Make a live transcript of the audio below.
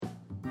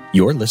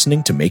You're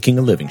listening to Making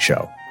a Living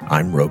Show.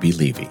 I'm Roby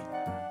Levy.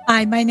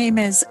 Hi, my name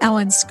is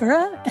Ellen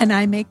Skura, and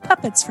I make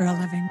puppets for a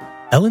living.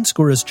 Ellen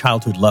Skura's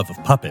childhood love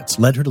of puppets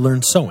led her to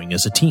learn sewing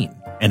as a teen,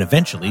 and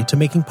eventually to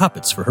making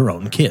puppets for her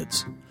own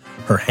kids.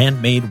 Her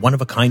handmade,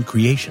 one-of-a-kind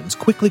creations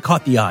quickly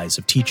caught the eyes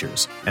of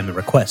teachers, and the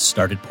requests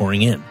started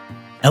pouring in.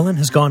 Ellen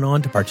has gone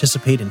on to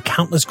participate in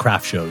countless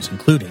craft shows,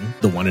 including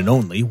the one and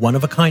only One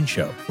of a Kind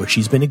show, where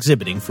she's been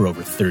exhibiting for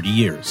over 30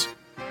 years.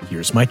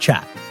 Here's my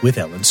chat with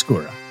Ellen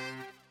Skura.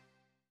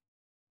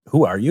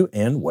 Who are you,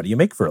 and what do you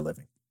make for a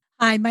living?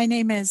 Hi, my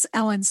name is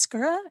Ellen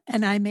Skura,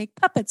 and I make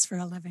puppets for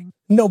a living.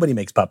 Nobody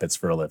makes puppets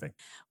for a living.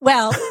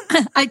 Well,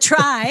 I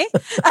try.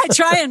 I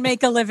try and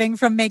make a living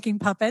from making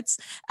puppets.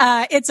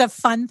 It's a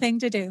fun thing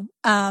to do.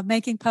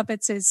 Making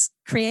puppets is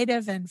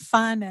creative and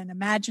fun and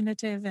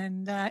imaginative,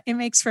 and it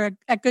makes for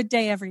a good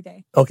day every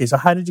day. Okay, so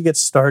how did you get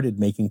started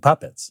making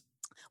puppets?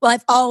 Well,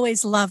 I've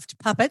always loved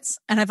puppets,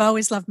 and I've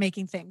always loved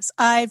making things.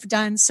 I've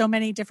done so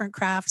many different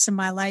crafts in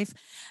my life.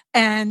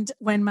 And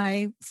when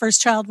my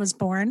first child was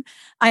born,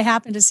 I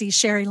happened to see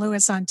Sherry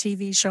Lewis on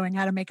TV showing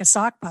how to make a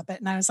sock puppet.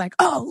 And I was like,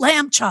 oh,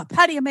 lamb chop.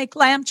 How do you make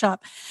lamb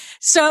chop?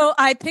 So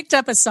I picked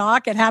up a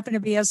sock. It happened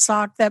to be a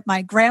sock that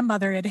my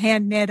grandmother had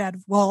hand knit out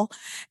of wool.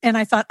 And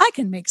I thought I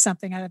can make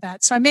something out of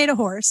that. So I made a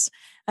horse.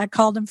 I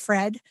called him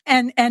Fred,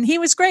 and he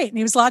was great, and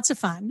he was lots of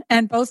fun.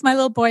 And both my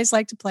little boys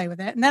liked to play with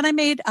it. And then I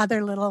made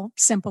other little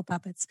simple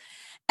puppets.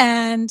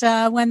 And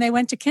when they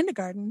went to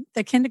kindergarten,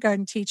 the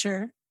kindergarten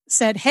teacher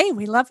said, hey,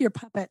 we love your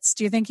puppets.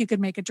 Do you think you could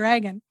make a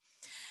dragon?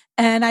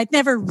 And I'd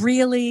never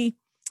really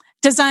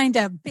designed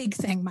a big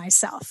thing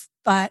myself,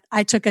 but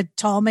I took a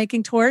tall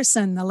making course,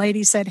 and the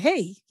lady said,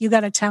 hey, you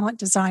got a talent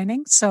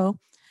designing. So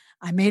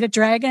I made a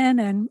dragon,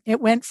 and it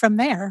went from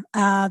there.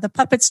 The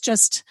puppets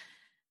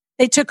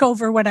they took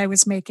over what I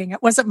was making.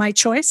 It wasn't my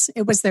choice.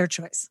 It was their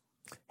choice.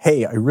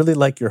 Hey, I really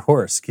like your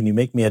horse. Can you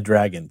make me a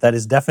dragon? That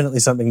is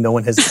definitely something no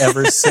one has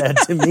ever said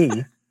to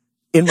me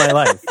in my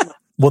life.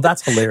 Well,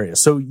 that's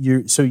hilarious. So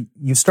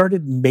you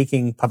started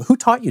making puppets. Who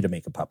taught you to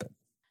make a puppet?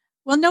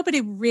 Well,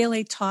 nobody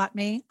really taught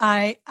me.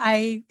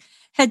 I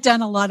had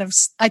done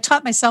I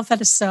taught myself how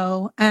to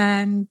sew,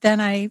 and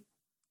then I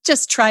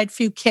just tried a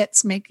few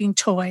kits making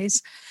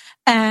toys.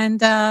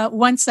 And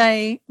once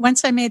I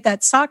made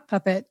that sock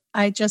puppet,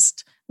 I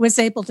just was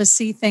able to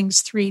see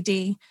things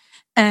 3D.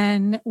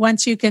 And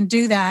once you can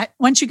do that,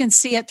 once you can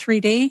see it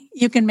 3D,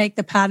 you can make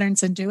the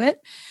patterns and do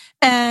it.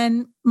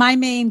 And my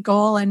main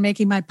goal in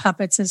making my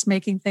puppets is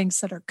making things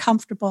that are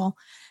comfortable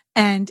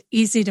and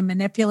easy to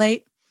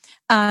manipulate.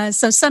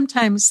 So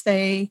sometimes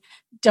they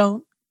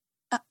don't,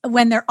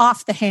 when they're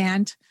off the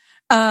hand,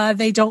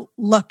 they don't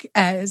look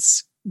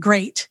as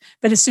great.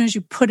 But as soon as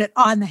you put it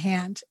on the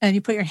hand and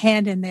you put your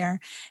hand in there,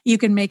 you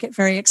can make it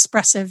very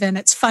expressive, and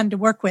it's fun to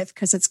work with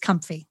because it's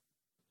comfy.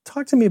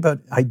 Talk to me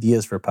about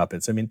ideas for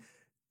puppets. I mean,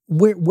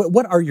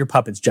 what are your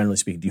puppets, generally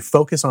speaking? Do you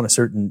focus on a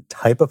certain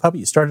type of puppet?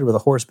 You started with a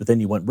horse, but then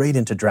you went right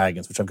into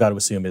dragons, which I've got to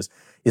assume is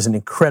an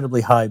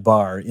incredibly high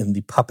bar in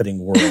the puppeting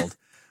world.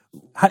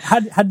 How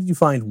did you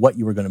find what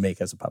you were going to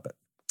make as a puppet?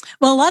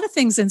 Well, a lot of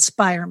things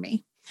inspire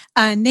me.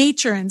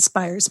 Nature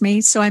inspires me.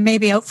 So I may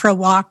be out for a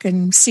walk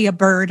and see a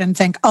bird and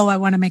think, oh, I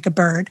want to make a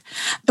bird.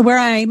 Where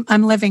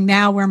I'm living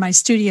now, where my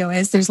studio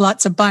is, there's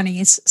lots of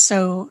bunnies.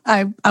 So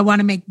I want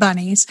to make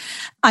bunnies.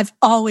 I've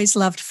always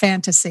loved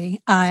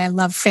fantasy. I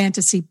love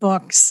fantasy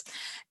books.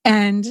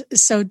 And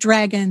so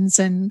dragons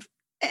and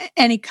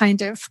any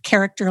kind of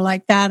character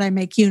like that. I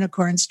make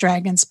unicorns,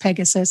 dragons,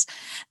 Pegasus.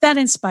 That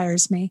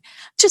inspires me.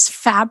 Just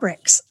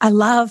fabrics. I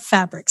love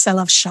fabrics. I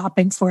love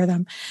shopping for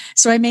them.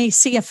 So I may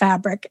see a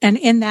fabric, and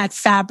in that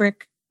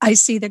fabric, I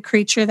see the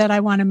creature that I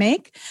want to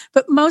make.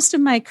 But most of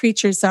my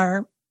creatures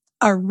are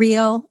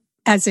real,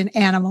 as in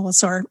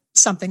animals, or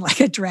something like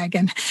a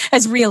dragon,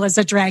 as real as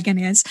a dragon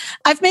is.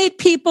 I've made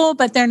people,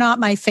 but they're not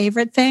my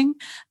favorite thing.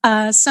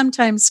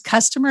 Sometimes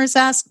customers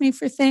ask me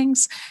for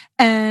things,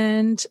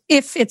 and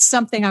if it's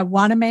something I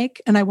want to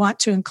make and I want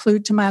to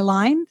include to my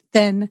line,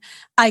 then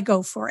I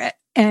go for it.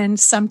 And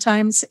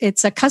sometimes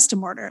it's a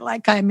custom order,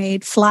 like I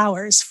made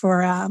flowers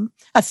for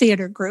a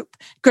theater group,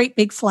 great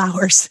big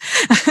flowers.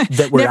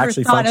 That were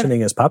actually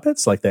functioning as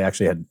puppets? Like they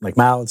actually had like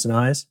mouths and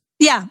eyes?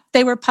 Yeah,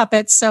 they were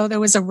puppets. So there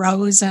was a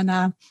rose and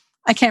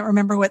I can't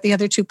remember what the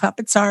other two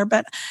puppets are,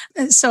 but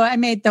so I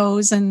made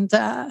those. And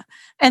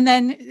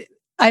then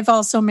I've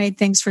also made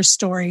things for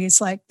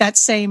stories, like that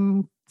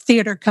same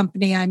theater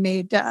company. I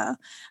made a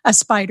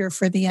spider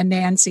for the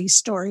Anansi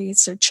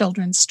stories or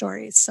children's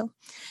stories. So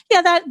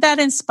yeah, that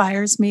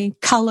inspires me.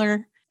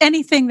 Color,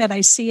 anything that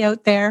I see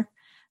out there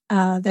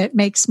that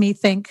makes me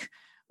think,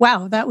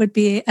 wow, that would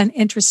be an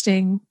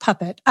interesting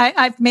puppet.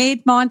 I've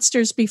made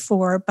monsters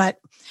before, but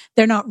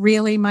they're not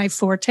really my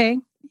forte.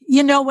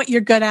 You know what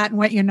you're good at and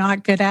what you're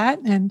not good at.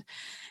 And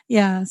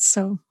yeah,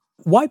 so.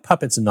 Why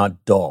puppets and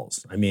not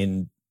dolls? I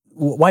mean,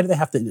 why do they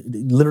have to,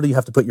 literally you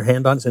have to put your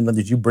hand on it? And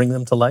did you bring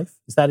them to life?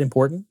 Is that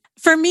important?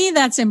 For me,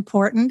 that's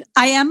important.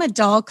 I am a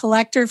doll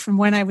collector from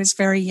when I was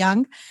very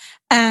young.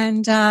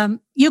 And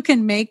you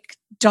can make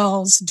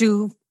dolls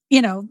do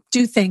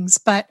things,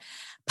 but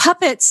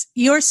Puppets,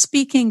 you're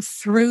speaking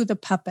through the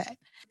puppet.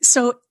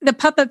 So the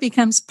puppet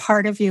becomes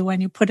part of you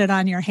when you put it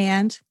on your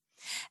hand.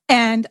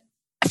 And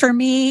for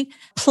me,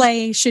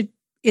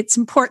 it's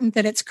important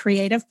that it's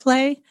creative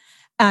play,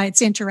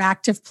 it's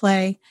interactive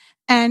play,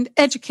 and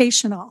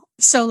educational.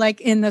 So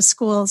like in the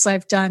schools,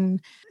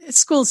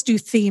 schools do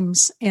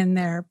themes in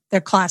their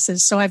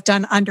classes. So I've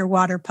done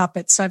underwater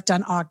puppets. So I've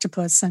done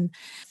octopus and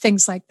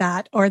things like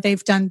that. Or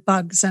they've done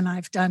bugs, and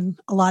I've done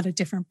a lot of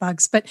different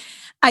bugs. But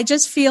I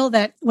just feel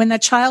that when the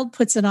child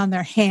puts it on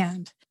their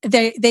hand,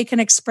 they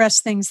can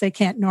express things they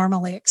can't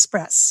normally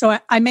express. So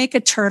I make a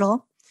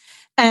turtle,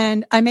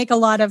 and I make a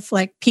lot of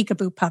like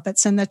peekaboo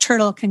puppets, and the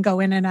turtle can go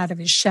in and out of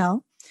his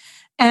shell.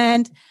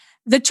 And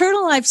the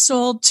turtle I've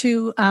sold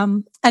to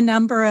a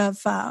number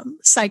of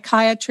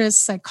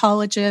psychiatrists,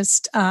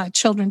 psychologists,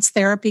 children's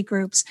therapy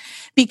groups,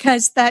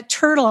 because that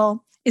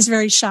turtle is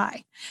very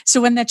shy.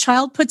 So when the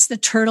child puts the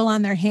turtle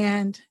on their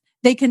hand,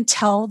 they can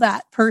tell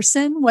that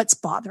person what's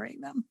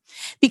bothering them,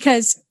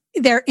 because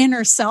their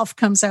inner self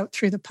comes out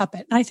through the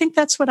puppet. And I think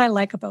that's what I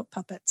like about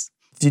puppets.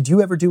 Did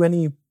you ever do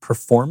any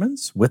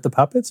performance with the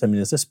puppets? I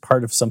mean, is this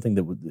part of something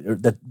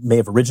that may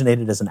have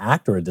originated as an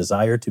act or a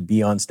desire to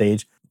be on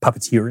stage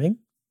puppeteering?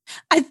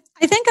 I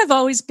think I've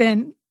always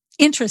been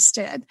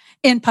interested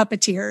in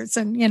puppeteers.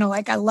 And,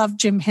 like I loved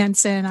Jim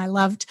Henson.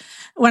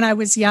 When I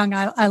was young,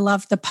 I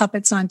loved the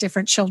puppets on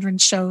different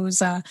children's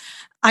shows.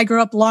 I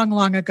grew up long,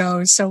 long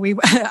ago. So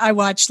I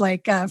watched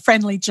like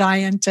Friendly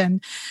Giant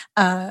and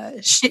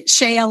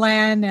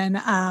Shaylin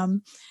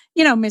and,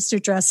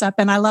 Mr. Dress Up.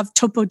 And I loved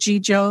Topo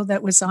Gigio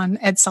that was on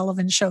Ed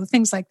Sullivan's show,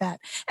 things like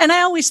that. And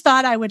I always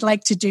thought I would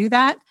like to do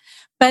that,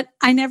 but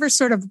I never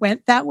sort of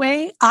went that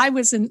way. I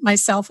was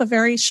myself a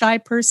very shy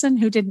person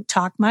who didn't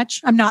talk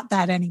much. I'm not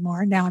that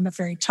anymore. Now I'm a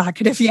very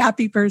talkative,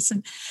 yappy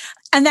person.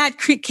 And that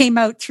came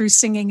out through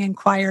singing in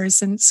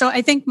choirs. And so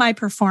I think my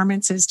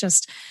performance is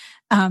just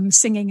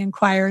singing in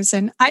choirs.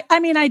 And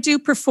I do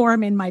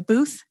perform in my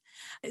booth.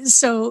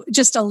 So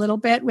just a little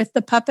bit with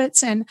the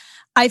puppets. And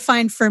I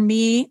find for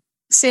me,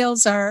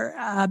 sales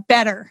are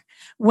better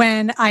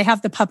when I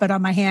have the puppet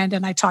on my hand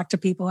and I talk to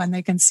people and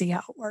they can see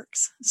how it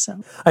works.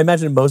 So I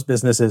imagine in most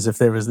businesses, if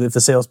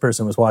the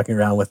salesperson was walking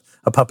around with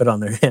a puppet on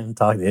their hand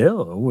talking,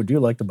 oh, would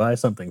you like to buy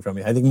something from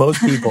me? I think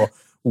most people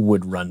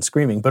would run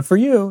screaming. But for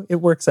you, it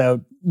works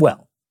out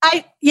well.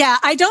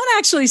 I don't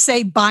actually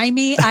say buy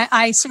me.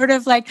 I sort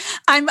of like,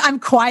 I'm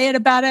quiet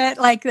about it.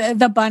 Like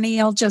the bunny,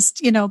 will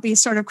just, be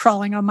sort of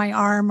crawling on my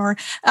arm, or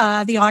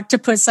the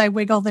octopus, I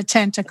wiggle the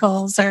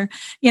tentacles, or,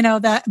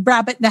 the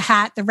rabbit in the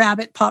hat, the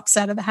rabbit pops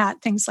out of the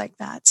hat, things like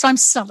that. So I'm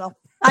subtle.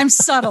 I'm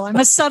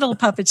a subtle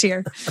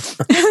puppeteer.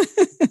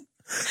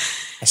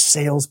 A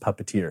sales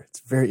puppeteer.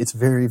 It's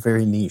very,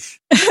 very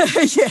niche.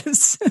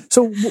 Yes.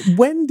 So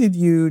when did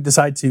you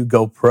decide to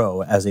go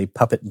pro as a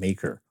puppet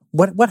maker?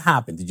 What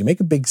happened? Did you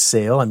make a big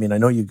sale? I mean, I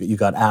know you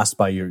got asked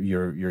by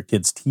your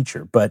kid's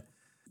teacher, but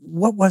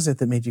what was it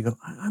that made you go,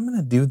 I'm going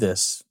to do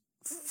this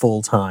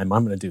full time.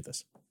 I'm going to do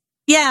this.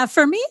 Yeah,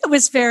 for me,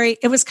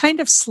 it was kind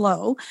of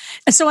slow.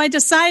 So I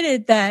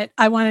decided that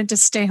I wanted to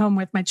stay home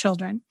with my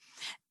children.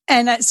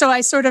 And so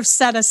I sort of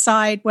set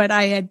aside what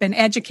I had been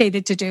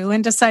educated to do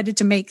and decided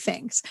to make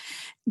things.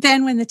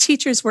 Then when the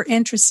teachers were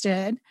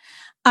interested,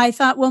 I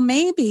thought, well,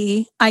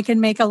 maybe I can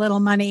make a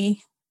little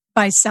money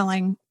by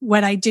selling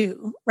what I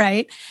do,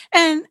 right?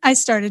 And I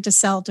started to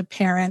sell to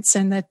parents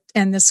and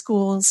the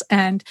schools.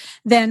 And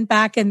then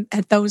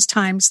at those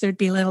times, there'd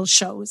be little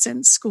shows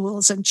in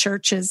schools and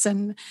churches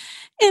and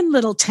in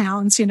little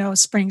towns,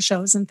 spring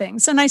shows and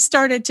things. And I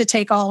started to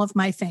take all of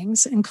my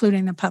things,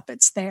 including the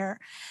puppets there.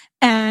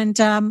 And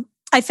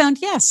I found,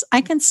 yes, I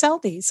can sell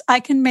these.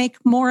 I can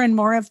make more and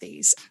more of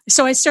these.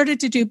 So I started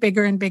to do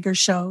bigger and bigger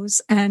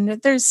shows.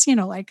 And there's,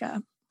 like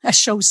a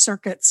show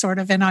circuit sort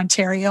of in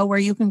Ontario where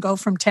you can go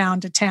from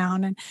town to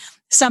town. And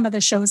some of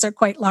the shows are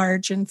quite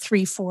large in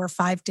 3, 4,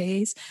 5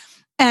 days.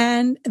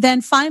 And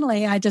then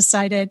finally, I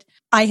decided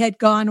I had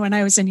gone when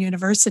I was in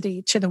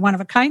university to the One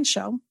of a Kind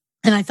show.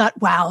 And I thought,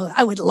 wow,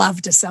 I would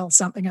love to sell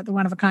something at the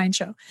One of a Kind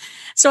show.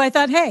 So I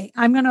thought, hey,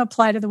 I'm going to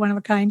apply to the One of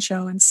a Kind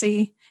show and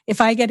see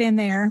if I get in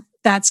there,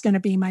 that's going to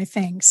be my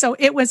thing. So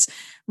it was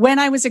when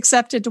I was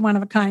accepted to One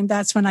of a Kind,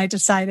 that's when I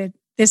decided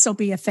this will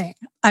be a thing.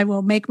 I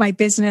will make my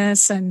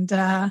business and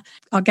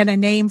I'll get a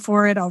name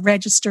for it. I'll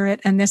register it.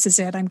 And this is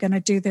it. I'm going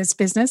to do this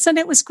business. And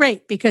it was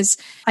great because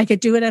I could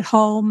do it at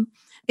home.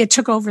 It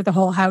took over the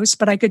whole house,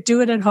 but I could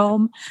do it at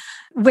home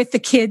with the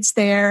kids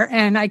there,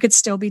 and I could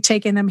still be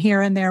taking them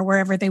here and there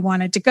wherever they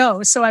wanted to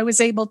go. So I was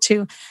able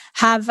to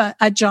have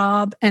a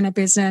job and a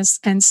business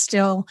and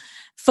still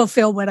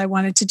fulfill what I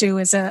wanted to do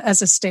as a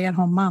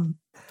stay-at-home mom.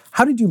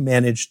 How did you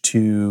manage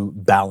to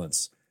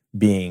balance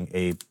being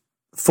a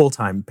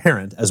full-time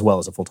parent as well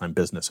as a full-time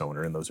business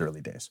owner in those early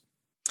days?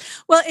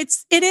 Well,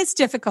 it is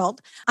difficult.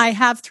 I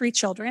have 3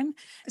 children,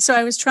 so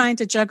I was trying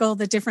to juggle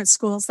the different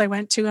schools they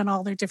went to and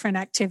all their different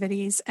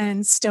activities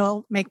and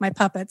still make my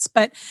puppets.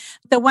 But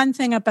the one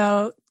thing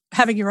about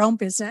having your own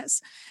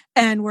business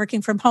and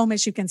working from home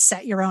is you can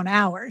set your own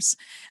hours.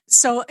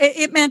 So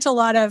it meant a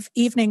lot of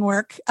evening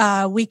work,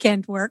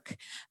 weekend work,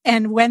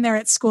 and when they're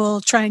at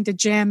school, trying to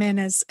jam in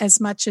as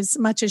much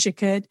as you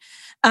could.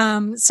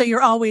 So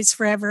you're always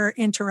forever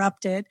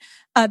interrupted.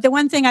 The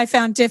one thing I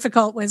found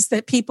difficult was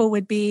that people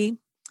would be,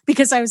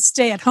 because I was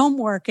stay at home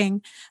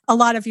working, a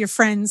lot of your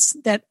friends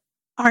that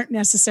aren't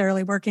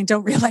necessarily working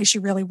don't realize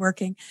you're really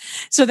working.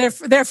 So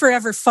they're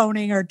forever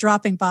phoning or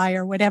dropping by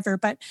or whatever.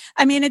 But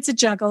I mean, it's a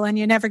juggle and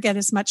you never get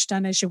as much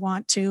done as you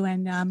want to.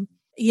 And,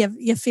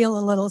 you feel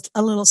a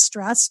little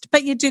stressed,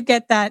 but you do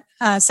get that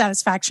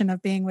satisfaction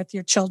of being with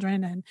your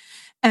children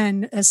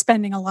and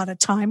spending a lot of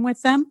time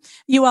with them.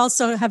 You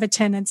also have a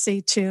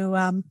tendency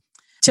to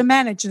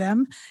manage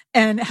them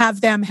and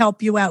have them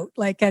help you out.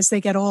 Like as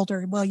they get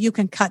older, well, you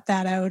can cut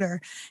that out,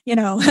 or,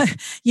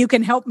 you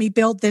can help me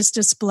build this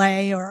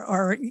display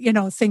or,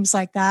 things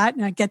like that.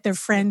 And I get their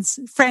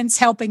friends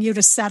helping you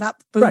to set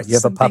up booths. Right. You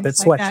have a puppet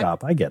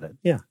sweatshop. I get it.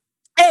 Yeah.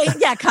 Hey,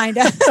 yeah, kind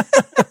of.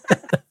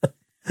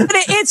 But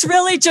it's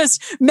really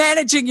just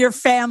managing your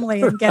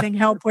family and getting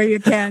help where you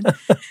can.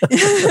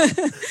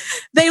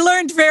 They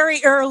learned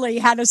very early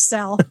how to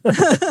sell.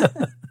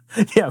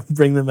 Yeah,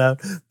 bring them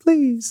out.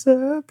 Please,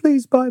 sir,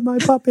 please buy my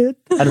puppet.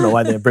 I don't know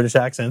why they have British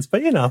accents,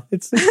 but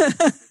it's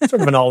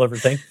sort of an all-over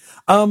thing.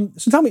 So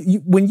tell me,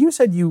 when you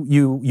said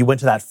you went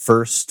to that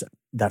first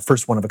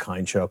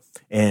one-of-a-kind show,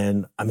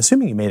 and I'm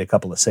assuming you made a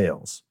couple of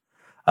sales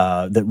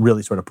that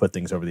really sort of put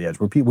things over the edge.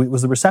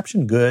 Was the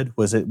reception good?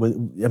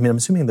 I'm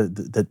assuming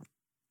that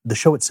the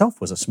show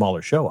itself was a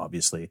smaller show,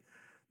 obviously,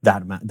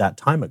 that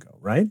time ago,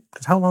 right?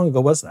 Because how long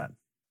ago was that?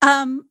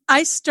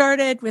 I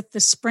started with the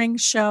spring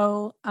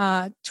show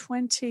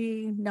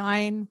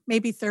 29,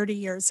 maybe 30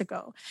 years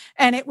ago.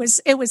 And it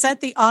was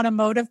at the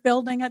automotive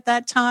building at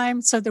that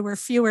time, so there were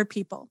fewer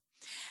people.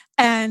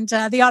 And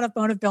the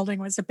automotive building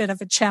was a bit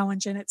of a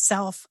challenge in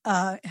itself.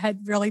 Had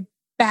really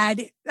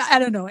bad, I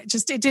don't know, it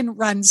didn't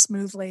run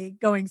smoothly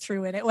going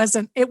through it.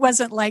 It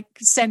wasn't like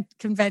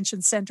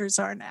convention centers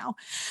are now.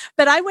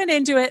 But I went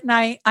into it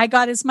and I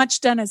got as much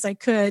done as I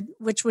could,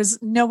 which was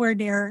nowhere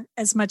near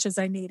as much as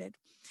I needed.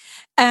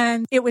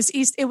 And it was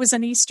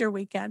an Easter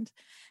weekend.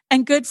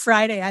 And Good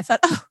Friday, I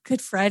thought,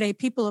 Good Friday,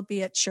 people will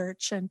be at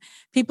church and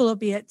people will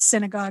be at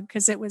synagogue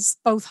because it was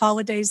both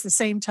holidays the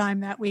same time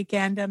that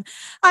weekend. And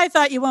I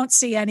thought you won't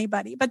see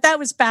anybody. But that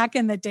was back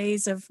in the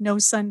days of no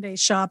Sunday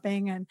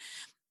shopping.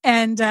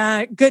 And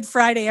Good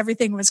Friday,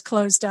 everything was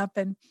closed up.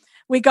 And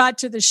we got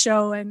to the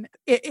show and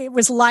it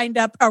was lined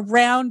up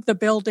around the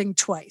building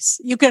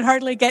twice. You could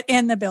hardly get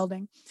in the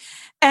building.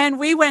 And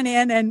we went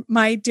in and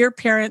my dear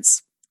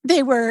parents,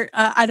 they were,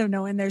 I don't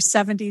know, in their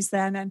 70s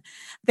then, and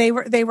they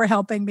were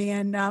helping me.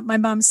 And my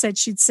mom said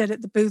she'd sit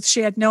at the booth.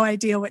 She had no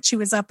idea what she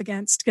was up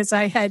against because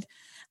I had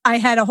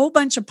a whole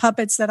bunch of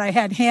puppets that I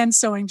had hand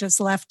sewing just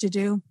left to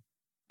do.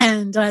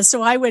 And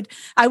so I would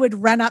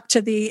run up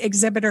to the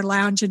exhibitor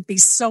lounge and be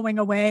sewing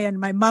away, and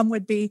my mom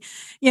would be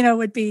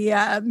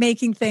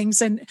making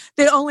things. And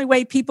the only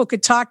way people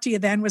could talk to you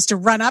then was to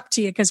run up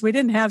to you because we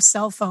didn't have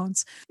cell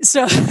phones,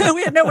 so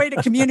we had no way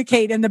to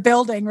communicate in the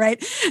building,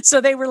 right? So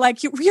they were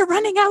like, "You're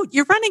running out.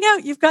 You're running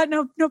out. You've got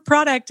no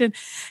product." And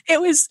it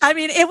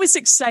was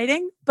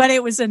exciting, but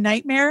it was a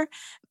nightmare.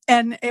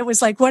 And it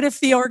was like, what if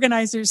the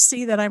organizers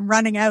see that I'm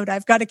running out?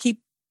 I've got to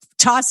keep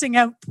tossing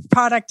out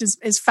product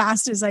as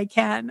fast as I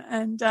can.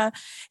 And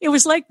it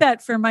was like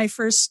that for my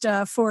first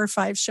 4 or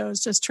 5 shows,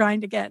 just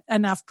trying to get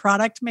enough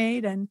product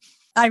made. And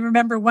I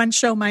remember one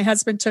show, my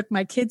husband took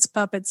my kids'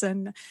 puppets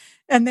and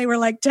they were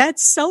like,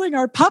 "Dad's selling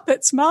our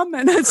puppets, Mom."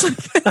 And it's like,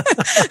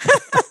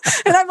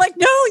 and I'm like,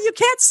 "No, you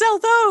can't sell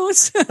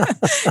those."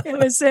 It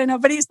was,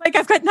 but he's like,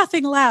 "I've got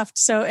nothing left."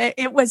 So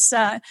it was,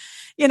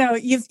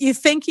 you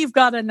think you've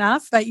got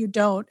enough, but you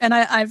don't. And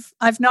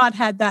I've not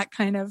had that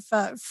kind of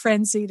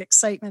frenzied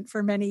excitement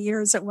for many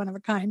years at One of a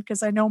Kind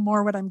because I know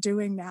more what I'm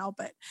doing now.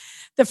 But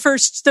the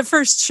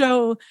first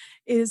show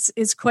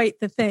is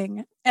quite the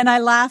thing. And I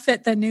laugh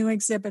at the new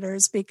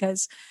exhibitors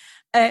because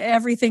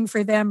everything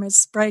for them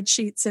is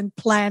spreadsheets and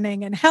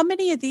planning and how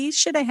many of these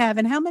should I have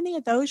and how many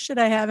of those should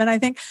I have. And I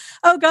think,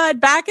 oh God,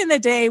 back in the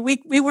day,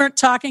 we weren't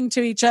talking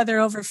to each other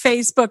over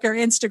Facebook or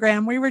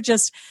Instagram. We were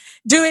just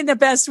doing the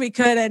best we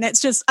could. And it's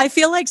just, I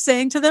feel like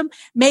saying to them,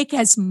 make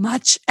as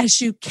much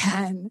as you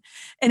can.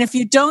 And if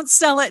you don't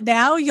sell it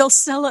now, you'll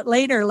sell it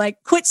later.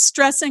 Like quit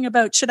stressing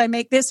about, should I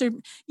make this? Or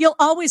you'll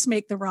always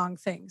make the wrong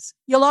things.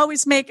 You'll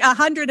always make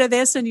 100 of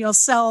this and you'll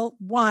sell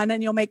 1,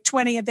 and you'll make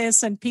 20 of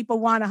this and people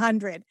want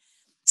 100.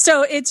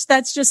 So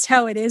that's just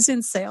how it is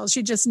in sales.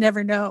 You just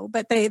never know,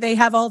 but they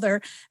have all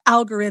their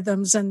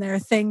algorithms and their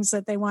things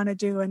that they want to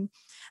do. And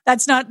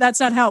that's not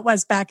how it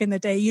was back in the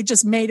day. You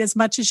just made as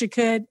much as you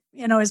could,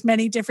 as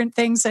many different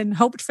things and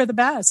hoped for the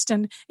best.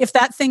 And if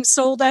that thing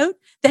sold out,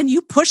 then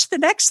you push the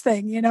next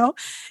thing,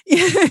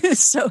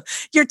 So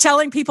you're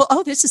telling people,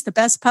 oh, this is the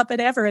best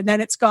puppet ever. And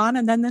then it's gone.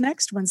 And then the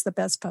next one's the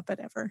best puppet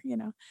ever,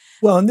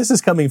 Well, and this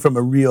is coming from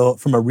a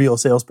real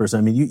salesperson.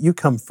 I mean, you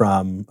come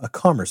from a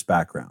commerce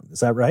background. Is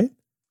that right?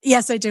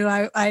 Yes, I do.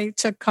 I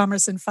took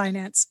commerce and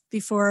finance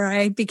before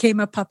I became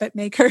a puppet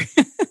maker.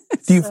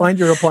 Do you find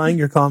you're applying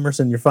your commerce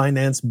and your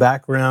finance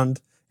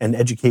background and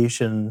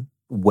education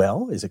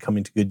well? Is it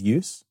coming to good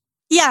use?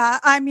 Yeah,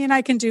 I mean,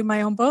 I can do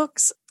my own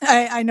books.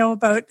 I know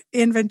about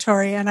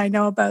inventory, and I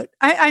know about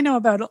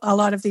a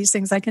lot of these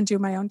things. I can do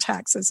my own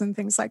taxes and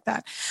things like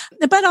that.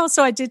 But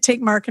also, I did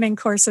take marketing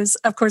courses.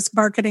 Of course,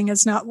 marketing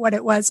is not what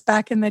it was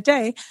back in the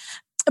day,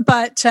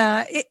 but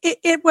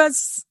it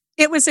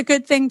was a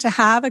good thing to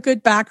have, a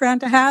good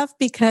background to have,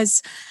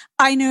 because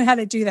I knew how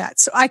to do that.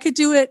 So I could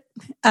do it,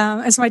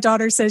 as my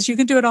daughter says, you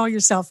can do it all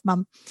yourself,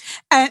 Mom.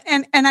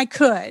 And I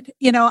could,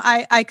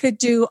 I could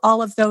do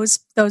all of those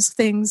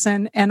things,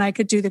 and I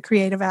could do the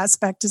creative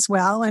aspect as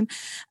well. And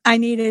I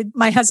needed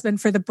my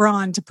husband for the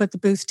brawn to put the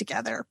booth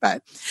together,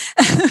 but,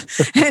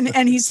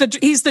 and he's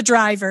the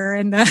driver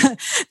and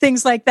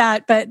things like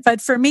that. But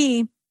for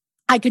me,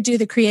 I could do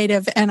the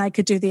creative, and I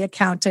could do the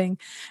accounting,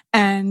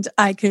 and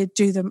I could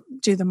do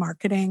the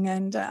marketing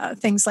and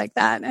things like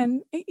that.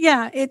 And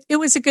yeah, it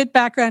was a good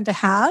background to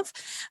have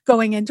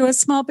going into a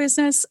small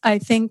business. I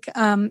think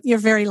you're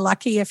very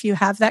lucky if you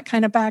have that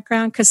kind of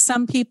background, because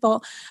some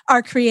people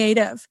are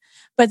creative,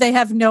 but they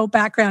have no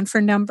background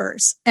for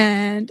numbers,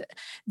 and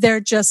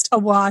they're just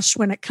awash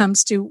when it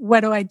comes to, what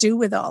do I do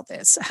with all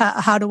this?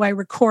 How do I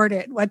record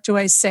it? What do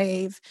I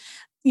save?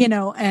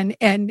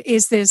 And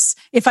is this,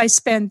 if I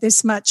spend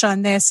this much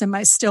on this, am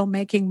I still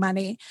making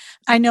money?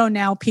 I know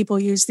now people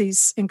use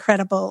these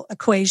incredible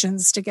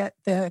equations to get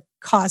the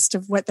cost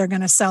of what they're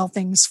going to sell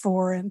things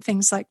for and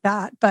things like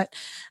that. But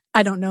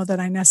I don't know that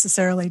I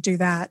necessarily do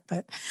that,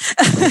 but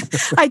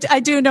I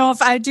do know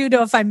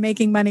if I'm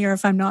making money or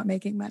if I'm not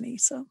making money.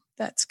 So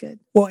that's good.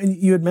 Well, and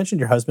you had mentioned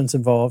your husband's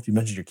involved. You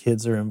mentioned your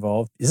kids are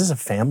involved. Is this a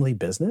family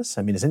business?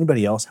 I mean, is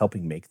anybody else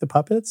helping make the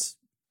puppets?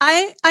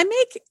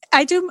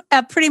 I do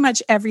pretty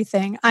much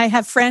everything. I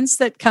have friends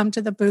that come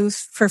to the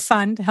booth for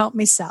fun to help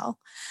me sell.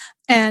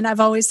 And I've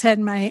always had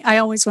when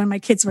my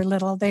kids were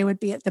little, they would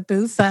be at the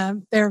booth.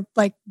 They're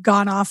like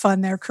gone off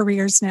on their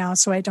careers now,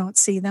 so I don't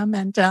see them.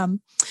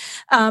 And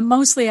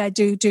mostly I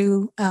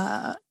do,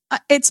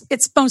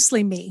 it's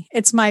mostly me.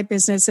 It's my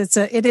business.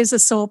 It is a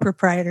sole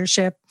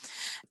proprietorship.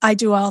 I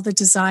do all the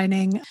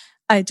designing.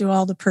 I do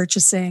all the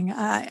purchasing.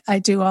 I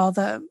do all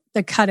the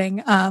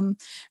cutting.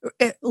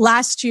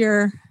 Last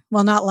year,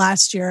 well, not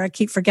last year. I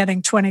keep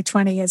forgetting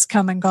 2020 has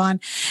come and gone.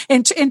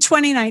 In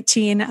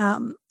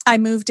 2019, I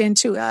moved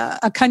into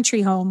a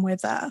country home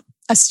with a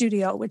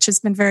studio, which has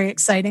been very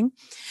exciting.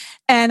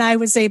 And I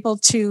was able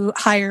to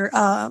hire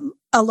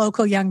a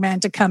local young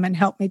man to come and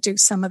help me do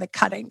some of the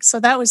cutting.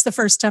 So that was the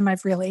first time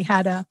I've really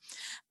had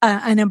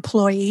an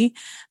employee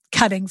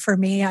cutting for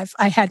me.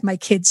 I had my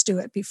kids do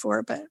it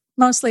before, but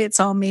mostly it's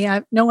all me.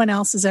 No one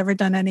else has ever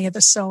done any of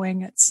the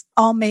sewing. It's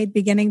all made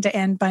beginning to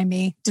end by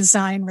me,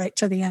 design right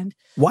to the end.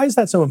 Why is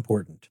that so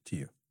important to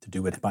you, to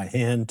do it by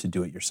hand, to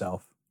do it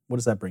yourself? What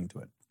does that bring to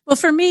it? Well,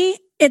 for me,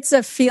 it's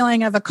a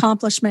feeling of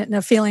accomplishment and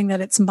a feeling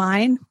that it's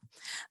mine.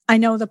 I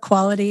know the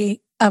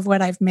quality of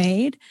what I've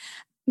made.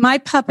 My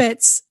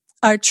puppets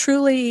are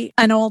truly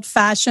an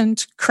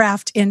old-fashioned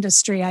craft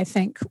industry, I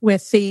think,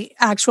 with the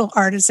actual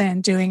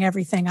artisan doing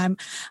everything.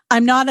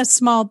 I'm not a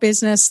small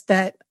business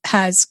that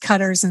has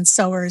cutters and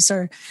sewers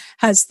or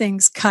has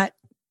things cut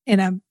in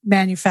a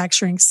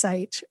manufacturing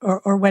site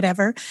or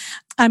whatever.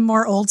 I'm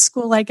more old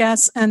school, I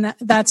guess, and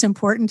that's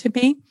important to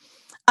me.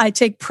 I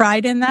take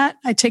pride in that.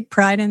 I take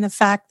pride in the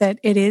fact that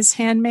it is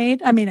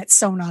handmade. I mean, it's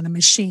sewn on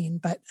a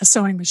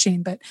sewing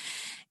machine, but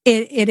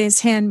it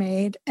is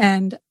handmade,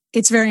 and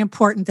it's very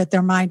important that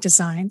they're my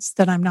designs,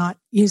 that I'm not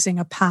using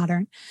a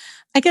pattern.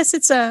 I guess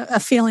it's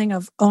a feeling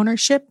of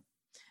ownership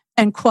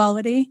and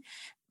quality.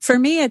 For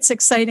me, it's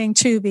exciting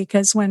too,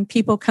 because when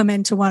people come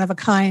into One of a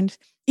Kind,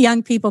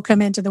 young people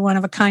come into the One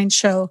of a Kind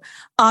show,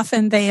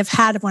 often they have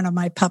had one of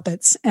my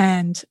puppets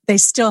and they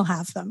still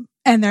have them.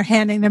 And they're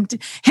handing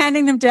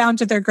them down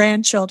to their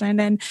grandchildren,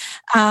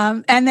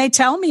 and they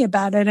tell me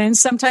about it. And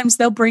sometimes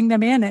they'll bring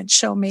them in and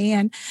show me,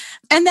 and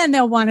then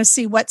they'll want to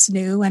see what's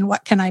new and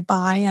what can I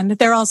buy. And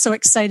they're also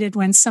excited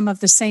when some of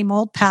the same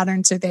old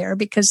patterns are there,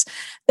 because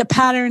the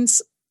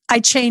patterns, I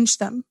change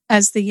them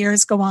as the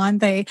years go on.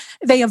 They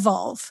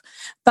evolve.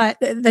 But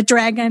the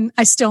dragon,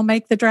 I still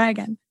make the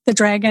dragon. The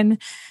dragon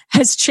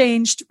has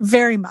changed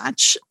very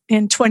much.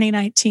 In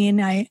 2019,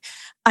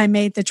 I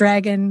made the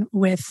dragon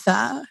with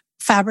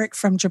fabric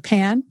from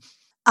Japan.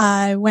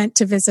 I went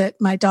to visit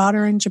my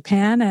daughter in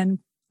Japan, and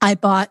I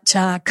bought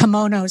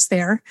kimonos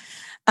there,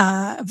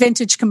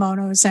 vintage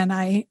kimonos, and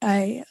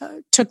I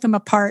took them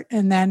apart,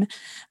 and then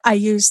I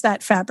used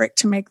that fabric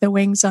to make the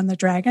wings on the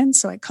dragon.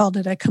 So I called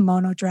it a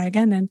kimono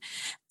dragon. And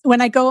when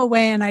I go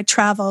away and I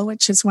travel,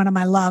 which is one of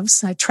my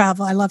loves, I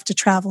love to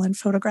travel and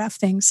photograph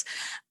things.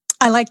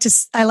 I like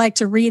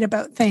to read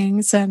about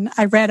things, and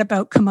I read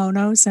about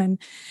kimonos, and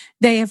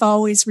they have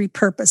always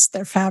repurposed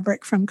their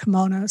fabric from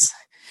kimonos.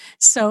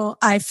 So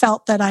I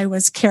felt that I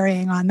was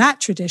carrying on that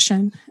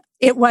tradition.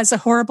 It was a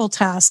horrible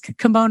task.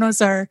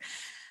 Kimonos are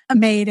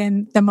made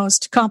in the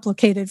most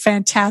complicated,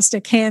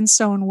 fantastic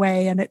hand-sewn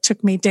way. And it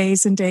took me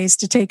days and days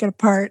to take it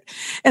apart.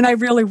 And I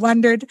really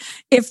wondered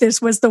if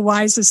this was the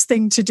wisest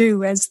thing to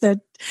do as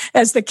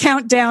the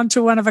countdown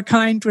to one of a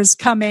kind was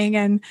coming.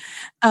 And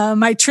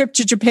my trip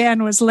to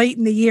Japan was late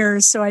in the year,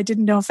 so I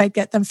didn't know if I'd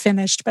get them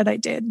finished, but I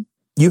did.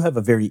 You have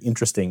a very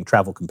interesting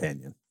travel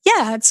companion.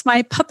 Yeah, it's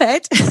my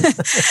puppet.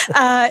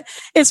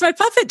 It's my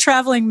puppet,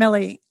 Traveling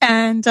Millie.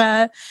 And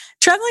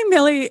Traveling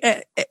Millie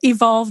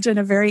evolved in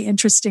a very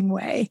interesting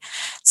way.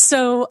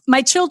 So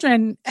my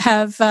children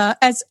have,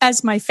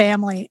 as my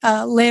family,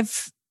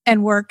 live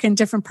and work in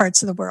different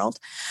parts of the world.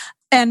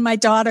 And my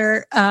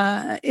daughter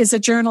is a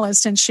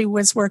journalist, and she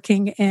was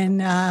working in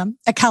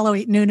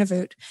Iqaluit,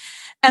 Nunavut.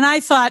 And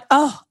I thought,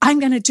 I'm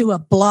going to do a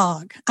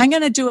blog. I'm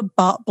going to do a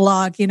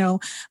blog,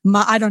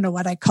 I don't know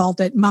what I called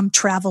it, Mom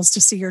Travels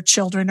to See Her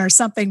Children or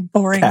something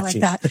boring Catchy.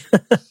 like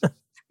that.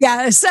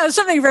 Yeah, so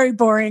something very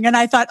boring. And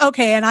I thought,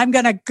 okay, and I'm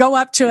going to go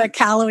up to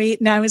Iqaluit.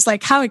 And I was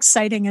like, how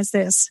exciting is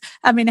this?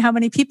 I mean, how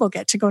many people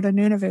get to go to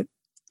Nunavut?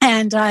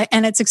 And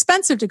it's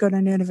expensive to go to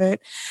Nunavut.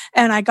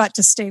 And I got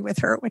to stay with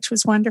her, which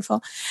was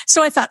wonderful.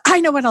 So I thought,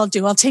 I know what I'll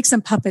do. I'll take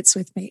some puppets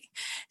with me.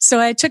 So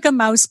I took a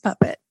mouse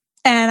puppet.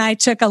 And I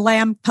took a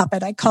lamb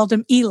puppet. I called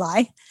him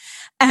Eli.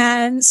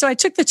 And so I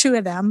took the two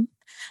of them.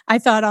 I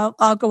thought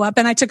I'll go up,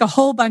 and I took a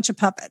whole bunch of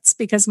puppets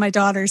because my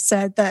daughter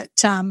said that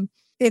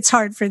it's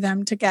hard for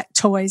them to get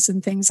toys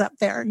and things up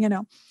there,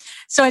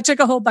 So I took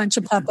a whole bunch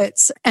of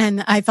puppets,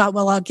 and I thought,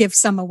 well, I'll give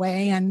some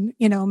away, and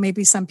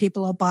maybe some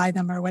people will buy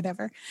them or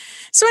whatever.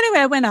 So anyway,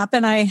 I went up,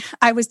 and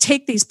I would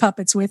take these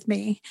puppets with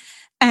me,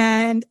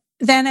 and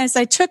then as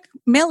I took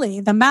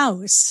Millie, the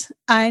mouse,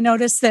 I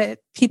noticed that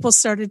people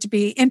started to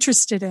be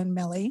interested in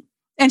Millie.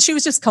 And she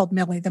was just called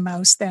Millie the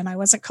mouse then. I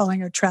wasn't calling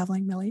her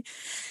Traveling Millie.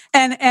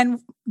 And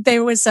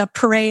there was a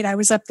parade. I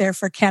was up there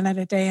for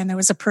Canada Day, and there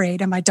was a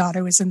parade, and my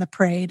daughter was in the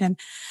parade. And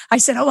I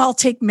said, I'll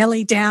take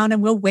Millie down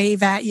and we'll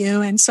wave at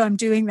you. And so I'm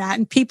doing that.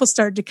 And people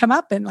started to come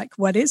up and like,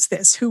 what is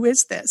this? Who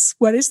is this?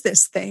 What is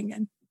this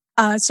thing?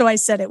 And so I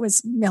said it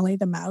was Millie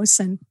the mouse.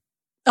 And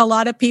a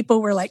lot of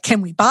people were like,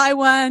 can we buy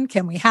one?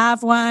 Can we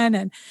have one?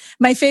 And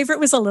my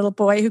favorite was a little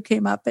boy who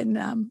came up,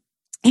 and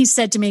he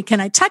said to me, can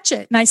I touch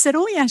it? And I said,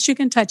 oh, yes, you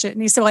can touch it.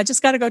 And he said, well, I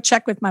just got to go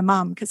check with my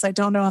mom because I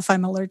don't know if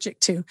I'm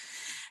allergic to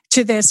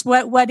this.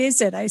 What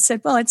is it? I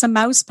said, well, it's a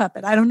mouse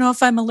puppet. I don't know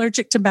if I'm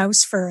allergic to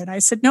mouse fur. And I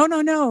said,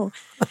 no.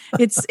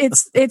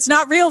 It's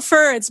not real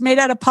fur. It's made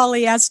out of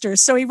polyester.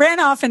 So he ran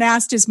off and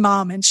asked his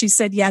mom, and she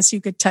said, yes,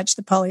 you could touch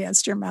the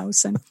polyester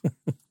mouse. And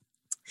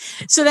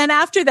so then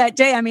after that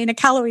day,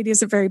 Iqaluit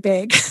isn't very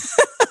big.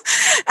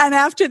 And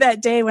after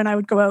that day, when I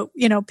would go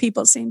out,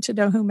 people seemed to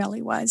know who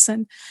Millie was.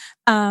 And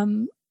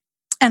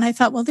I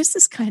thought, well, this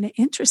is kind of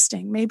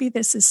interesting. Maybe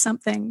this is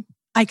something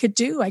I could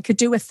do. I could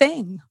do a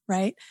thing,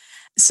 right?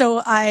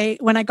 So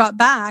when I got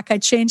back, I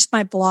changed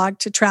my blog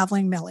to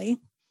Traveling Millie.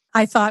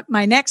 I thought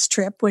my next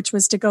trip, which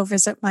was to go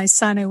visit my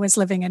son who was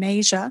living in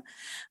Asia,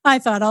 I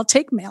thought I'll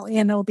take Millie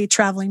and it'll be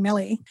Traveling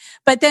Millie.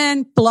 But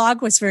then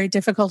blog was very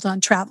difficult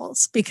on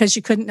travels because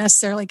you couldn't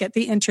necessarily get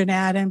the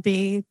internet and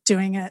be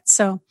doing it.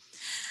 So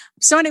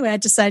anyway, I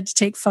decided to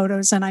take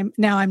photos, and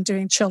I'm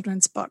doing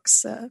children's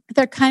books.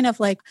 They're kind of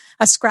like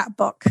a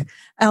scrapbook,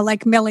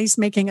 like Millie's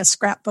making a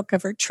scrapbook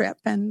of her trip.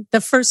 And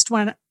the first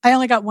one, I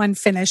only got one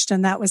finished,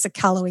 and that was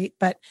Iqaluit,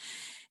 but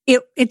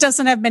it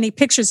doesn't have many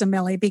pictures of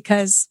Millie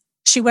because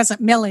she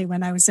wasn't Millie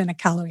when I was in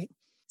Iqaluit.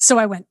 So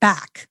I went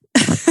back.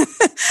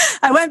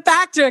 I went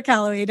back to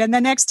Iqaluit, and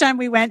the next time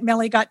we went,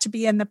 Millie got to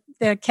be in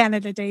the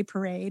Canada Day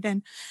parade,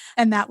 and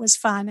that was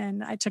fun.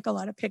 And I took a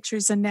lot of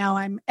pictures, and now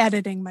I'm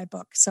editing my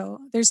book. So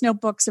there's no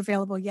books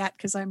available yet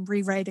because I'm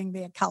rewriting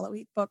the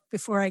Iqaluit book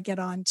before I get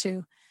on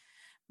to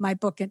my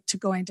book to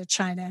going to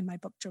China and my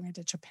book going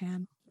to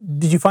Japan.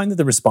 Did you find that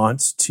the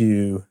response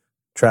to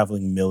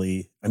Traveling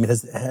Millie,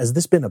 has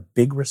this been a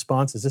big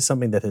response? Is this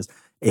something that has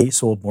A,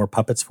 sold more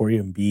puppets for you,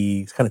 and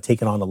B, kind of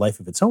taken on a life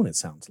of its own, it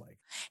sounds like?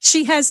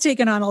 She has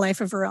taken on a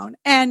life of her own.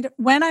 And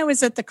when I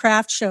was at the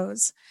craft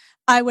shows,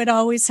 I would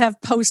always have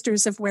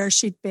posters of where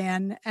she'd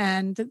been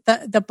and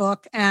the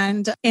book.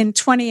 And in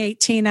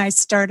 2018, I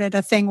started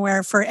a thing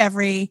where for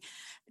every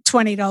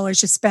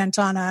 $20 you spent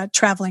on a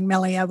Traveling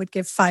Millie, I would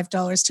give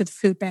 $5 to the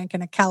food bank in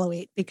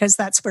Iqaluit because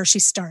that's where she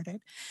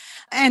started.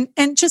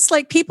 And just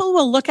like people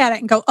will look at it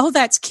and go, oh,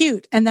 that's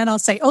cute. And then I'll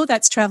say, oh,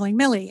 that's Traveling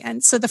Millie.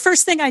 And so the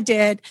first thing I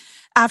did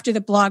after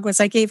the blog was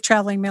I gave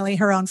Traveling Millie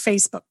her own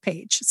Facebook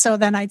page. So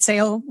then I'd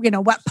say, oh,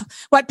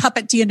 what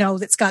puppet do you know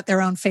that's got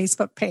their own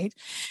Facebook page?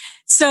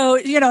 So,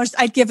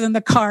 I'd give them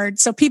the card.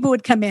 So people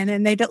would come in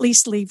and they'd at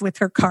least leave with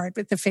her card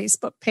with the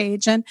Facebook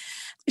page. And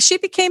she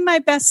became my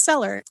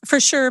bestseller.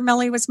 For sure,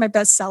 Millie was my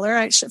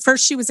bestseller.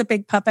 First, she was a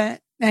big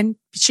puppet. And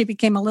she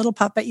became a little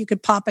puppet you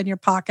could pop in your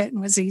pocket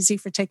and was easy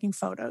for taking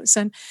photos.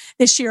 And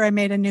this year I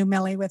made a new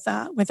Millie with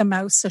a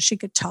mouse so she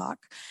could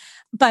talk.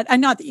 But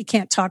not that you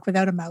can't talk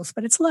without a mouth,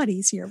 but it's a lot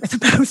easier with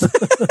a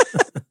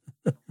mouth.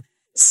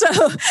 So,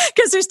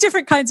 because there's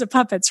different kinds of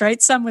puppets,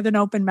 right? Some with an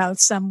open mouth,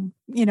 some,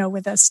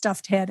 with a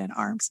stuffed head and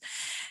arms.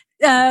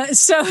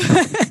 So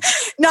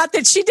not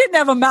that she didn't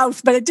have a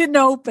mouth, but it didn't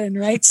open,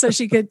 right? So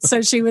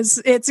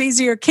it's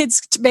easier.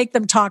 Kids to make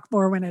them talk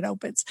more when it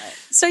opens.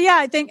 So yeah,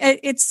 I think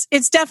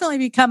it's definitely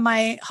become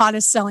my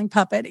hottest selling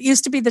puppet. It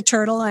used to be the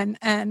turtle and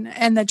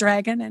the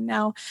dragon. And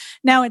now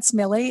it's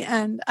Millie,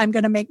 and I'm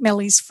going to make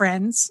Millie's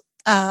friends.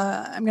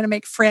 I'm going to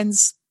make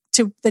friends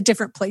to the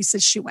different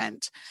places she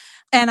went.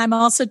 And I'm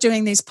also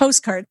doing these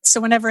postcards.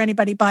 So whenever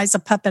anybody buys a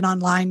puppet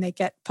online, they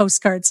get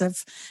postcards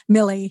of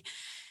Millie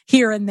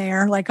here and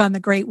there, like on the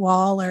Great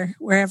Wall or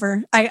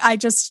wherever. I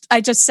just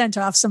sent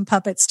off some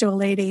puppets to a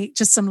lady,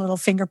 just some little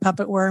finger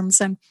puppet worms.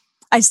 And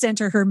I sent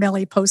her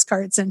Millie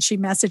postcards, and she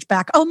messaged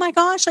back, "Oh my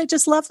gosh, I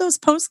just love those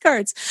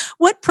postcards.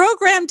 What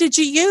program did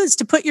you use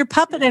to put your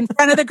puppet in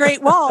front of the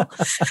Great Wall?"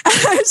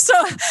 So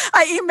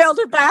I emailed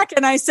her back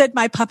and I said,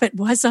 my puppet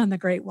was on the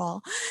Great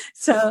Wall.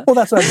 So, well,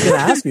 that's what I was going to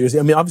ask you.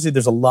 I mean, obviously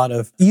there's a lot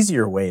of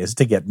easier ways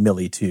to get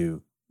Millie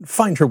to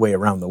find her way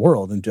around the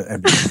world and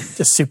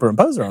just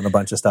superimpose her on a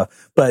bunch of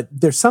stuff. But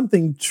there's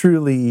something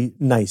truly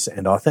nice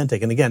and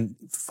authentic. And again,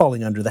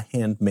 falling under the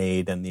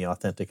handmade and the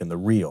authentic and the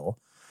real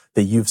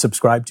that you've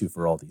subscribed to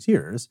for all these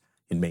years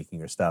in making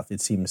your stuff,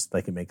 it seems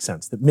like it makes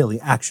sense that Millie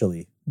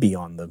actually be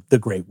on the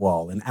Great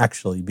Wall and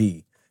actually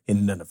be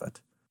in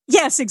Nunavut.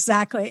 Yes,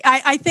 exactly.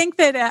 I think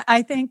that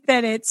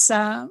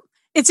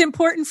it's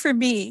important for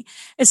me,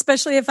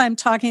 especially if I'm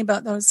talking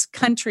about those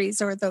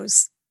countries or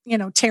those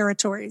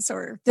territories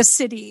or the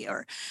city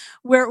or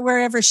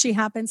wherever she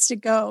happens to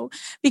go,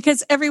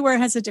 because everywhere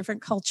has a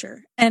different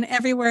culture and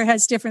everywhere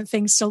has different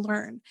things to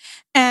learn.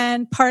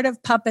 And part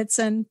of Puppets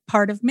and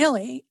part of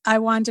Millie, I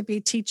want to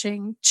be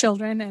teaching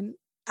children and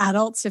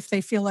adults, if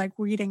they feel like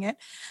reading it,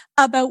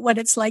 about what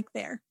it's like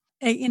there.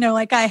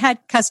 Like I had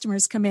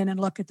customers come in and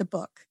look at the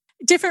book.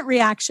 Different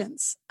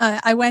reactions.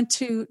 I went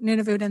to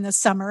Nunavut in the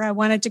summer. I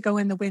wanted to go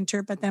in the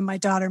winter, but then my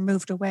daughter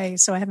moved away,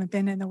 so I haven't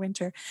been in the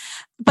winter.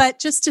 But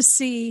just to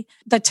see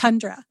the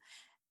tundra.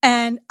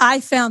 And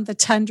I found the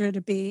tundra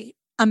to be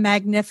a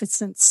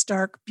magnificent,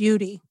 stark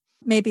beauty.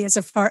 Maybe as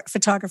a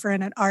photographer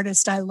and an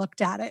artist, I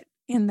looked at it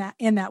in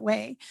that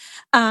way.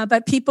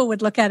 But people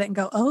would look at it and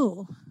go,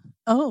 oh,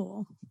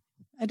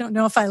 I don't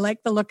know if I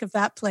like the look of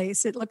that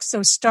place. It looks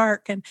so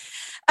stark. And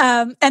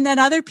then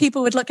other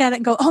people would look at it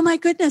and go, oh my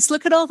goodness,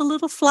 look at all the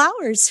little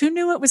flowers. Who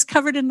knew it was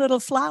covered in little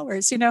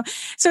flowers?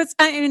 So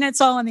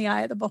it's all in the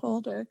eye of the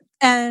beholder.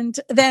 And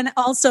then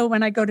also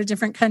when I go to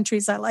different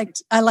countries, I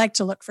like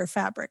to look for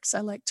fabrics. I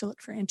like to look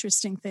for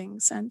interesting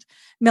things. And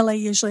Millie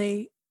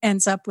usually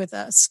ends up with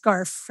a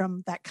scarf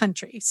from that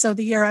country. So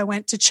the year I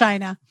went to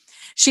China,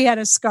 she had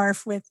a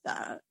scarf with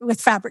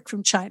fabric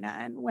from China.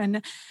 And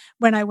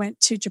when I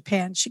went to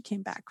Japan, she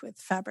came back with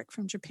fabric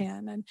from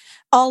Japan. And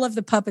all of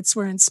the puppets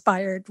were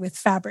inspired with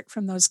fabric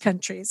from those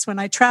countries when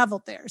I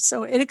traveled there.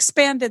 So it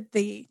expanded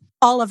the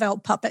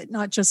all-of-out puppet,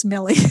 not just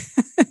Millie.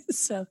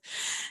 So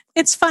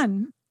it's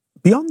fun.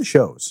 Beyond the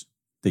shows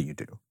that you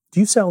do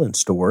you sell in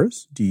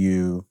stores? Do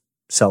you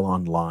sell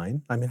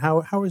online? I mean,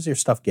 how is your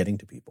stuff getting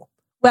to people?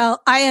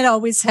 Well, I had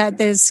always had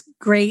this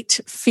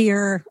great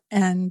fear,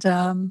 and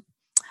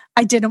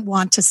I didn't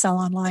want to sell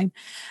online.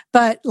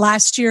 But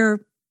last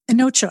year,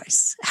 no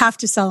choice, have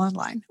to sell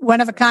online.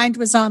 One of a Kind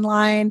was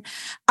online.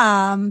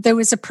 There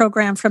was a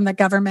program from the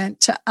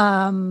government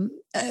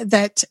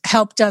that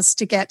helped us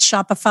to get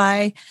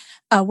Shopify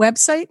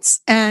websites,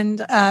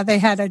 and they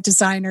had a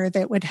designer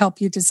that would help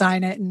you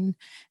design it and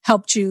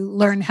helped you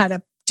learn how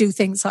to do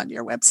things on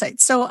your website.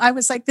 So I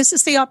was like, this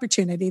is the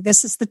opportunity.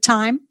 This is the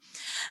time.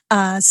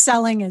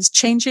 Selling is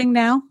changing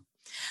now.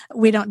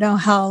 We don't know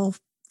how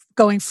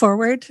going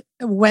forward,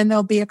 when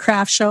there'll be a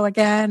craft show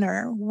again,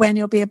 or when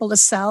you'll be able to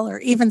sell, or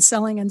even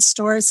selling in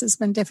stores has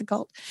been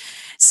difficult.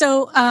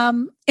 So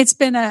it's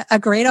been a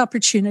great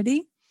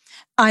opportunity.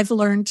 I've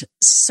learned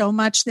so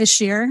much this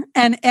year.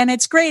 And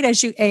it's great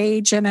as you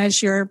age and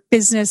as your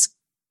business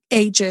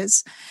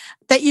ages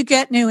that you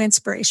get new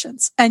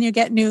inspirations and you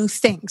get new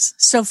things.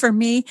 So for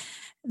me,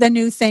 the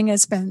new thing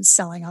has been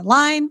selling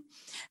online,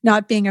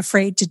 not being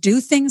afraid to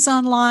do things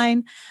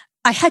online.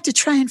 I had to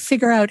try and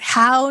figure out,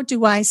 how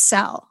do I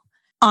sell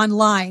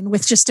online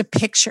with just a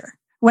picture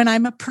when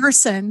I'm a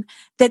person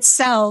that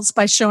sells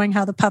by showing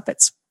how the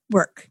puppets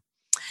work?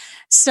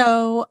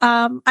 So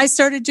I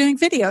started doing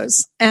videos,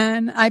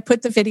 and I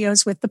put the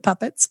videos with the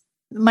puppets.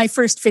 My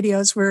first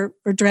videos were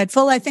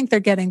dreadful. I think they're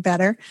getting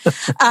better.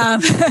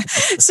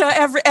 So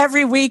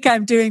every week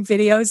I'm doing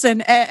videos,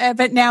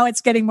 but now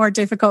it's getting more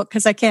difficult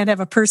because I can't have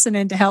a person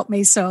in to help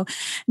me. So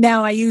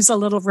now I use a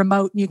little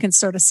remote, and you can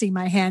sort of see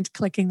my hand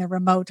clicking the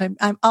remote.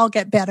 I'll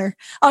get better.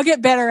 I'll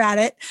get better at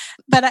it.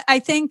 But I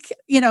think,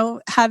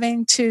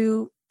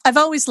 I've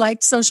always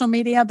liked social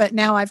media, but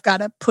now I've got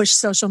to push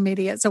social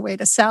media as a way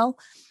to sell.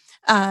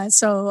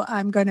 So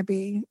I'm going to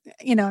be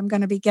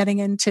getting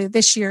into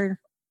this year.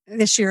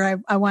 This year,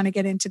 I want to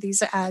get into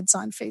these ads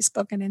on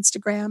Facebook and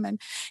Instagram,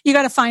 and you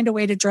got to find a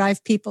way to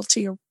drive people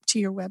to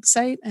your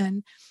website.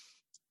 And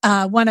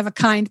One of a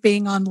Kind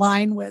being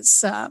online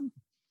was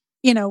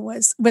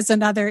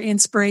another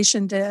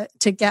inspiration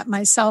to get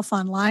myself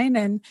online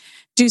and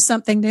do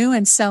something new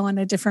and sell in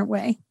a different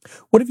way.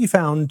 What have you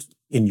found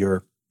in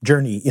your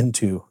journey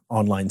into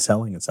online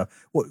selling and stuff?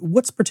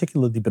 What's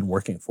particularly been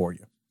working for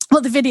you?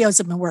 Well, the videos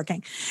have been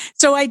working.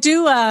 So I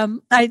do,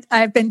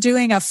 I've been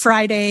doing a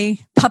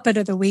Friday puppet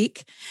of the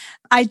week.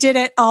 I did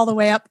it all the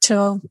way up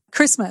till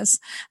Christmas.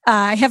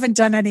 I haven't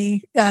done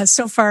any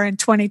so far in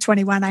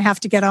 2021. I have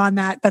to get on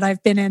that, but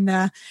I've been in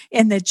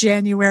the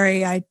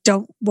January, I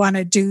don't want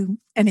to do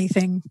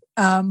anything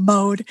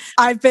mode.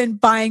 I've been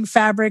buying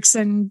fabrics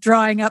and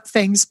drawing up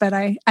things, but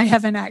I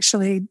haven't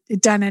actually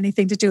done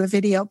anything to do a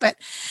video. But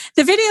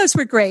the videos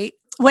were great.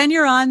 When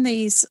you're on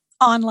these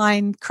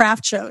online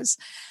craft shows,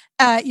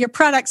 your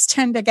products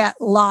tend to get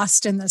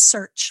lost in the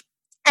search.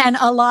 And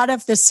a lot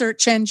of the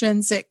search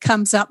engines, it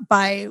comes up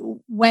by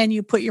when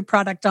you put your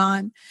product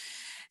on.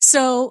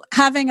 So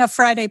having a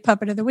Friday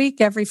puppet of the week,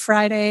 every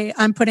Friday,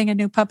 I'm putting a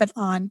new puppet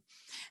on.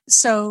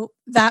 So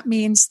that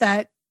means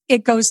that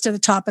it goes to the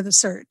top of the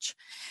search.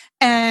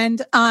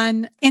 And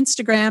on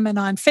Instagram and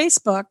on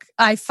Facebook,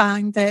 I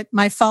find that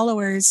my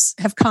followers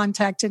have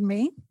contacted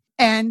me.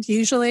 And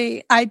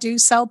usually I do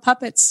sell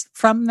puppets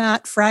from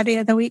that Friday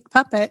of the week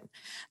puppet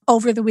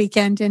over the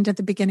weekend into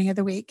the beginning of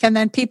the week. And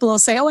then people will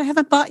say, oh, I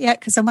haven't bought yet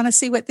because I want to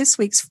see what this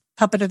week's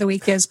puppet of the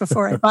week is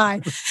before I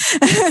buy.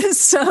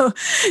 so,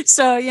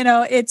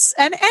 it's,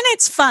 and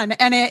it's fun.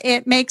 And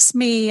it makes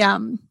me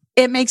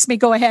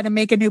go ahead and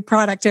make a new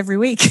product every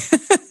week.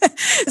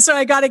 So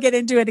I got to get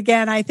into it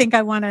again. I think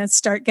I want to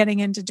start getting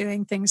into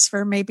doing things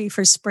for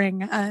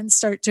spring and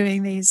start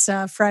doing these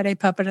Friday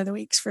puppet of the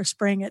weeks for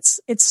spring. It's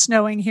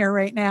snowing here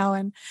right now,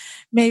 and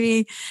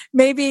maybe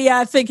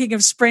thinking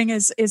of spring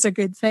is a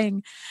good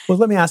thing. Well,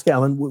 let me ask you,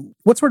 Ellen,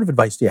 what sort of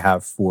advice do you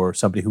have for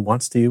somebody who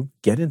wants to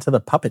get into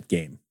the puppet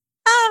game?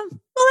 Well,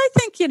 I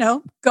think,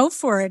 go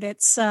for it.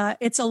 It's a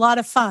lot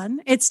of fun.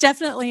 It's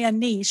definitely a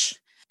niche,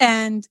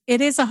 and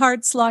it is a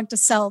hard slog to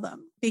sell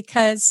them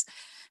because,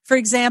 for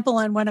example,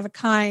 on One of a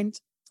Kind,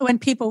 when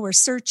people were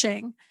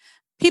searching,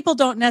 people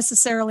don't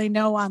necessarily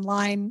know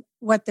online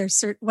what they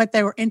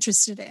were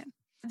interested in.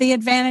 The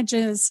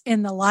advantages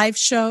in the live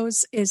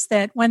shows is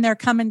that when they're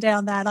coming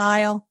down that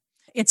aisle,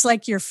 it's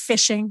like you're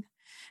fishing.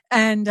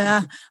 And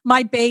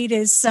my bait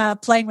is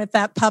playing with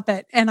that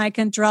puppet, and I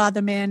can draw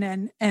them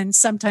in, and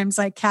sometimes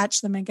I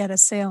catch them and get a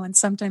sale, and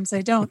sometimes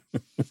I don't.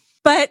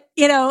 But,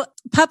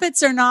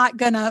 puppets are not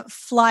going to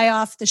fly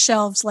off the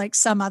shelves like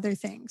some other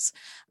things.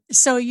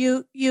 So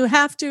you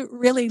have to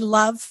really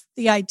love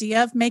the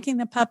idea of making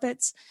the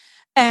puppets,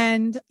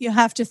 and you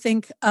have to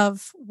think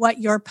of what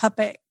your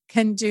puppet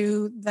can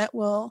do that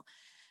will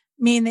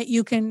mean that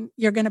you're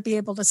going to be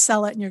able to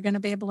sell it and you're going to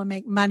be able to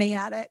make money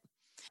at it.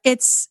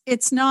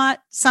 It's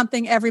not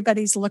something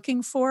everybody's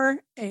looking for.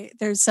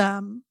 There's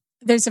a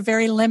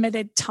very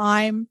limited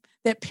time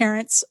that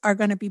parents are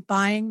going to be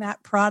buying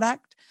that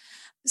product.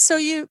 So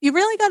you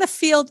really got to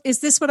feel, is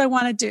this what I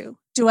want to do?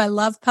 Do I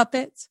love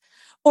puppets?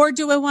 Or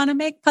do I want to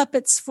make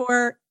puppets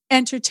for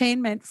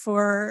entertainment,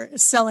 for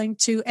selling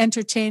to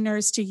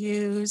entertainers to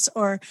use,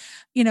 or,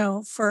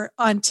 for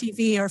on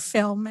TV or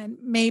film? And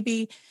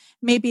maybe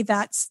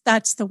that's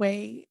the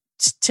way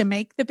to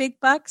make the big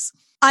bucks.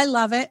 I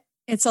love it.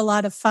 It's a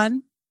lot of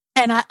fun,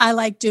 and I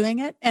like doing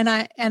it. And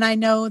I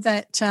know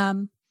that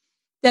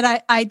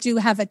I do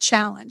have a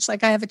challenge.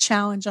 Like I have a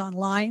challenge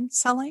online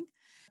selling,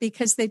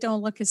 because they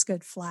don't look as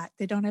good flat.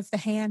 They don't have the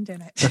hand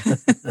in it.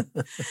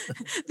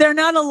 They're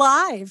not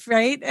alive,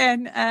 right?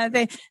 And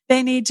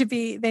they need to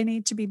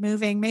be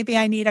moving. Maybe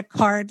I need a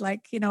card,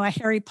 like, a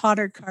Harry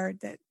Potter card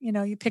that,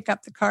 you pick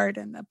up the card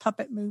and the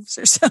puppet moves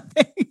or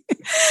something.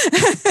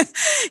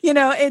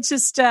 It's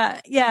just,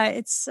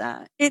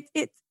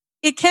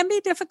 it can be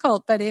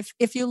difficult, but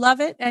if you love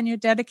it and you're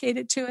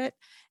dedicated to it,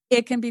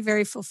 it can be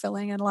very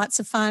fulfilling and lots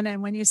of fun.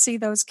 And when you see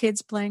those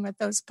kids playing with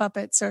those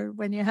puppets, or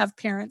when you have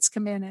parents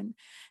come in and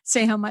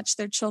say how much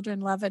their children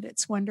love it,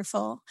 it's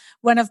wonderful.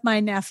 One of my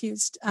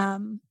nephews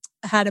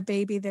had a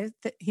baby,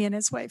 he and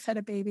his wife had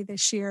a baby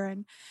this year,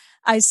 and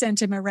I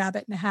sent him a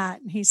rabbit in a hat,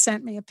 and he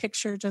sent me a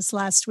picture just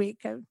last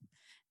week of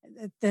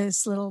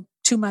this little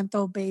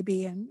 2-month-old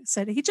baby and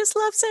said, he just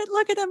loves it.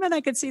 Look at him. And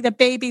I could see the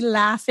baby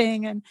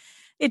laughing, and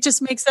it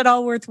just makes it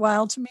all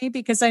worthwhile to me,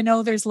 because I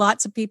know there's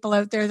lots of people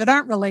out there that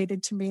aren't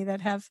related to me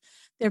that have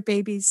their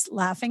babies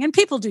laughing. And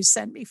people do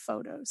send me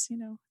photos,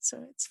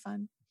 so it's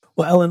fun.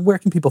 Well, Ellen, where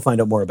can people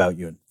find out more about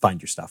you and find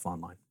your stuff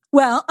online?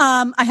 Well,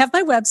 I have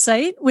my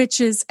website,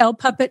 which is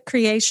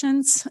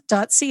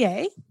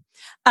lpuppetcreations.ca.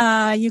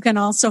 You can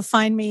also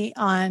find me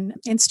on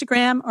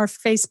Instagram or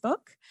Facebook.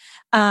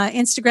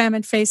 Instagram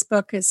and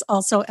Facebook is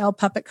also L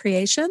Puppet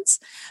Creations.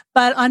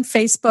 But on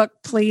Facebook,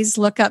 please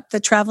look up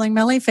the Traveling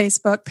Millie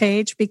Facebook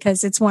page,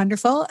 because it's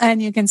wonderful.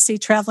 And you can see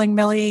Traveling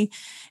Millie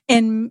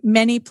in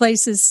many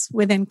places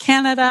within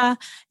Canada.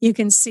 You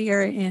can see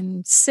her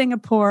in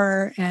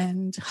Singapore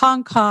and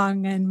Hong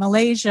Kong and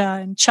Malaysia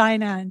and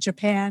China and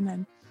Japan.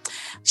 And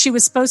She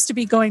was supposed to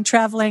be going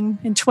traveling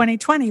in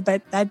 2020,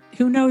 but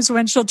who knows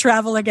when she'll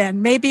travel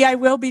again. Maybe I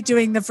will be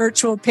doing the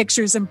virtual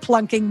pictures and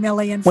plunking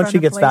Millie in front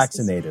of places. Once she gets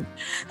vaccinated,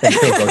 then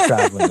she'll go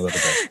traveling a little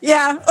bit.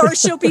 Yeah, or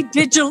she'll be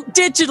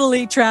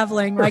digitally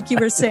traveling, like you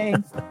were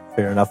saying.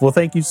 Fair enough. Well,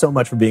 thank you so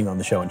much for being on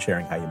the show and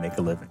sharing how you make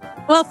a living.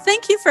 Well,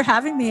 thank you for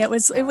having me. It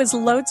was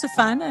loads of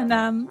fun, and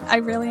I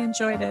really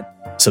enjoyed it.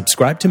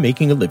 Subscribe to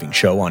Making a Living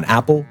Show on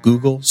Apple,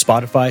 Google,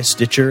 Spotify,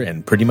 Stitcher,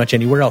 and pretty much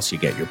anywhere else you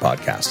get your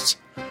podcasts.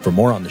 For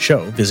more on the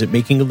show, visit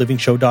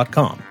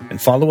makingalivingshow.com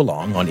and follow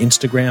along on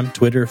Instagram,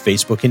 Twitter,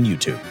 Facebook, and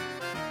YouTube.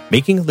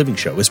 Making a Living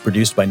Show is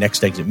produced by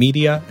Next Exit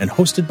Media and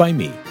hosted by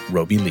me,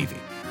 Roby Levy.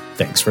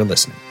 Thanks for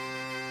listening.